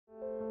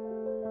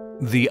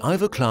The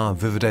Ivoclar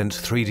Vivident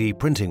 3D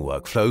printing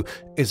workflow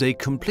is a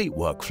complete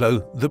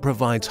workflow that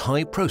provides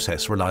high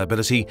process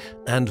reliability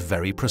and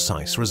very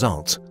precise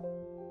results.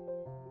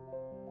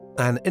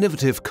 An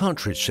innovative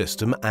cartridge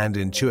system and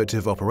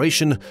intuitive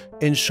operation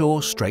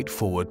ensure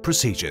straightforward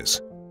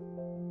procedures.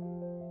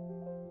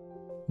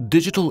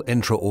 Digital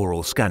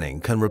intraoral scanning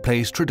can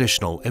replace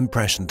traditional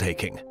impression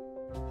taking.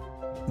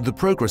 The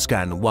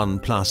ProgreScan 1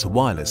 Plus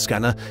wireless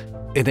scanner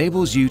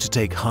enables you to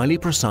take highly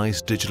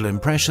precise digital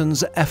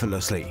impressions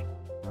effortlessly.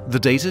 The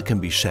data can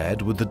be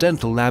shared with the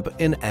dental lab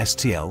in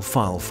STL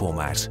file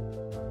format.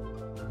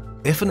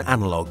 If an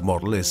analog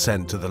model is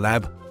sent to the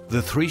lab, the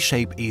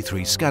 3Shape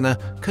E3 scanner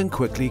can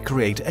quickly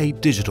create a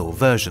digital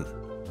version.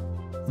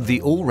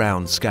 The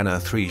all-round scanner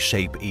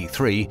 3Shape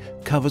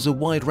E3 covers a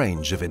wide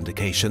range of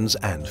indications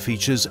and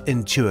features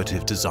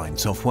intuitive design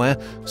software,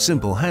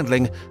 simple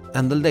handling,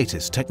 and the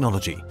latest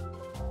technology.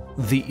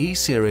 The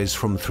E-Series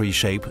from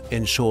 3Shape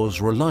ensures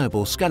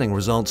reliable scanning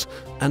results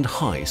and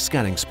high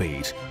scanning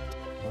speed.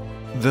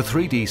 The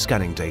 3D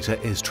scanning data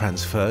is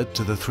transferred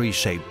to the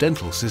 3Shape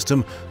dental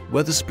system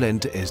where the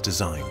splint is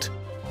designed.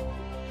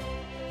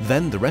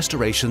 Then the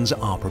restorations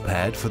are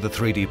prepared for the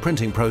 3D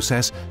printing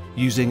process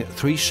using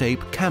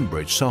 3Shape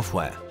Cambridge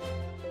software.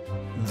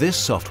 This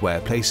software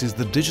places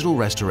the digital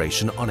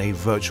restoration on a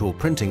virtual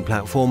printing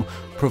platform,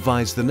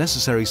 provides the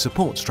necessary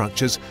support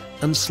structures,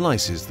 and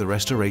slices the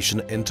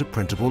restoration into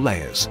printable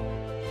layers.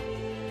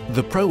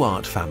 The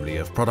ProArt family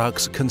of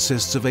products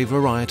consists of a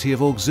variety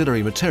of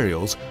auxiliary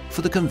materials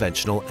for the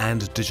conventional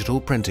and digital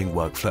printing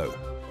workflow: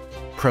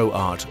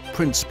 ProArt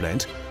Print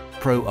Splint,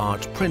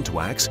 ProArt Print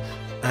Wax,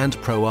 and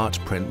ProArt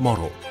Print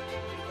Model.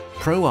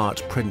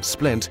 ProArt Print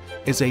Splint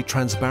is a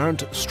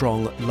transparent,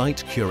 strong,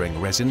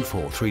 light-curing resin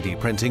for 3D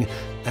printing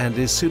and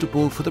is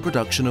suitable for the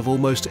production of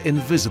almost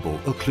invisible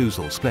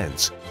occlusal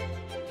splints.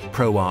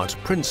 ProArt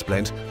Print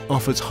Splint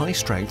offers high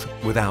strength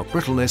without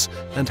brittleness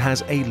and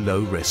has a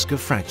low risk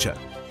of fracture.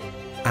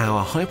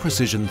 Our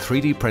high-precision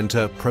 3D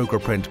printer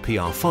ProgrePrint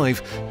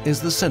PR5 is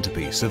the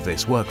centerpiece of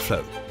this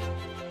workflow.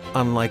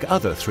 Unlike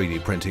other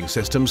 3D printing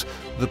systems,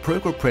 the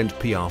ProgrePrint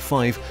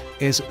PR5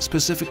 is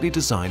specifically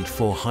designed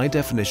for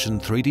high-definition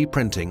 3D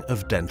printing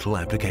of dental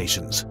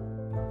applications.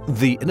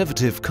 The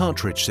innovative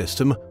cartridge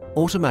system,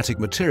 automatic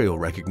material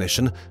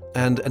recognition,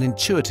 and an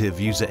intuitive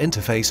user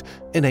interface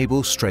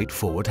enable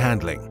straightforward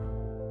handling.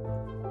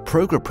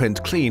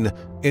 ProgrePrint Clean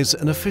is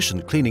an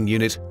efficient cleaning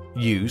unit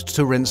used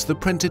to rinse the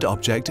printed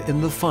object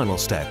in the final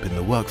step in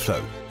the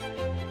workflow.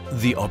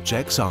 The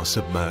objects are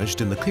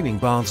submerged in the cleaning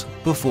baths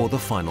before the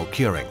final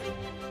curing.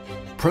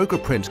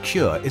 ProgrePrint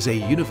Cure is a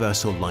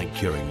universal light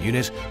curing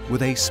unit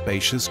with a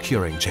spacious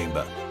curing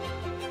chamber.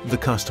 The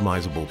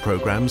customizable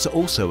programs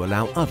also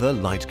allow other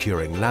light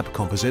curing lab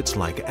composites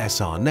like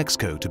SR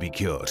Nexco to be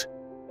cured.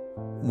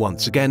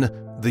 Once again,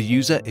 the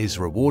user is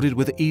rewarded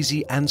with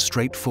easy and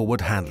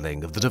straightforward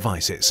handling of the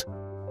devices.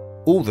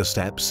 All the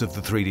steps of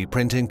the 3D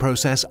printing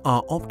process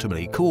are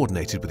optimally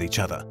coordinated with each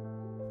other.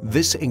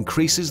 This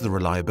increases the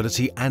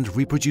reliability and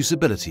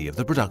reproducibility of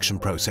the production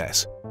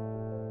process.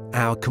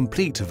 Our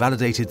complete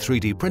validated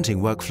 3D printing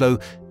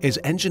workflow is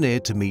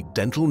engineered to meet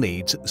dental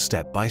needs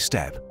step by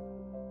step.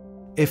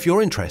 If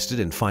you're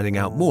interested in finding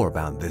out more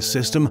about this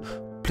system,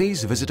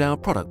 please visit our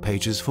product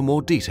pages for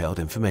more detailed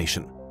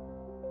information.